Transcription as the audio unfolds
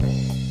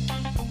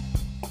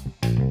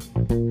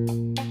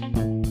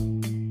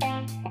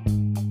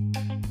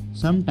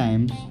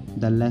Sometimes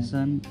the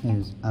lesson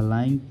is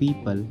allowing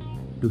people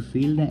to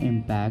feel the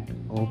impact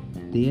of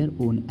their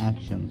own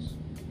actions,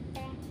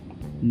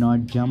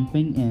 not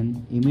jumping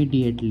in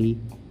immediately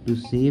to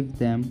save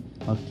them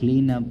or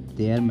clean up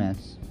their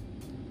mess,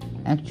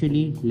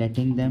 actually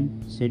letting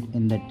them sit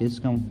in the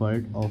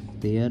discomfort of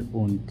their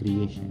own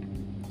creation.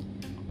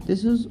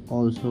 This is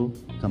also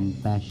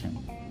compassion.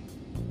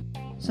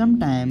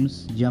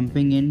 Sometimes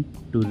jumping in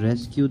to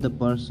rescue the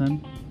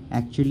person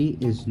actually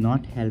is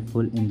not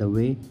helpful in the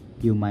way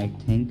you might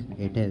think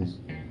it is.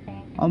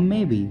 Or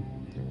maybe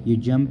you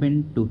jump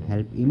in to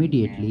help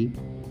immediately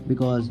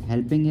because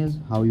helping is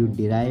how you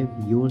derive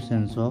your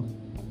sense of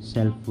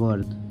self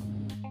worth.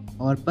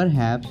 Or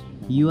perhaps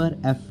you are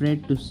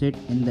afraid to sit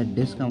in the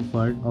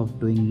discomfort of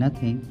doing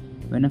nothing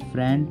when a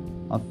friend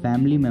or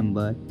family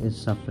member is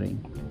suffering.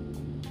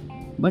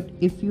 But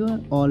if you are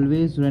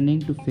always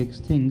running to fix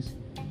things,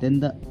 then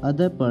the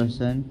other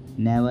person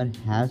never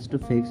has to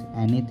fix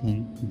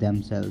anything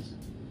themselves.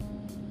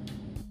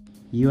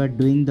 You are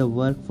doing the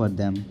work for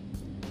them.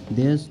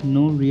 There's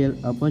no real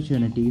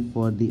opportunity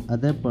for the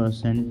other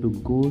person to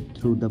go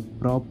through the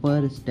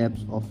proper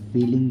steps of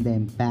feeling the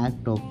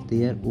impact of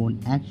their own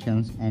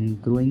actions and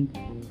growing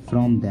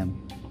from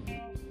them.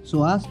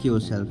 So ask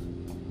yourself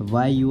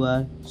why you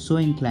are so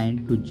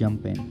inclined to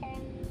jump in.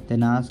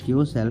 Then ask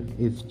yourself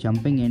if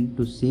jumping in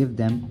to save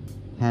them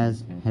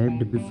has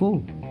helped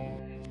before.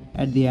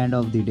 At the end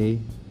of the day,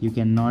 you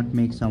cannot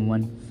make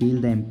someone feel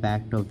the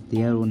impact of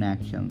their own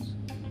actions.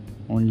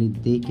 Only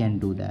they can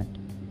do that.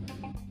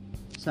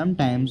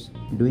 Sometimes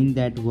doing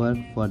that work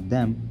for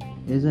them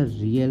is a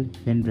real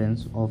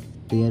hindrance of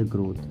their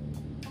growth.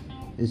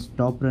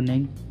 Stop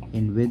running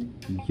in with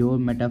your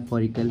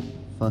metaphorical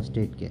first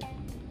aid kit,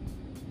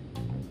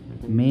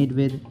 made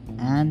with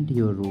and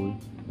your role,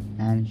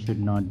 and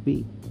should not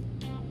be.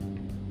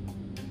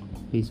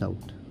 Peace out.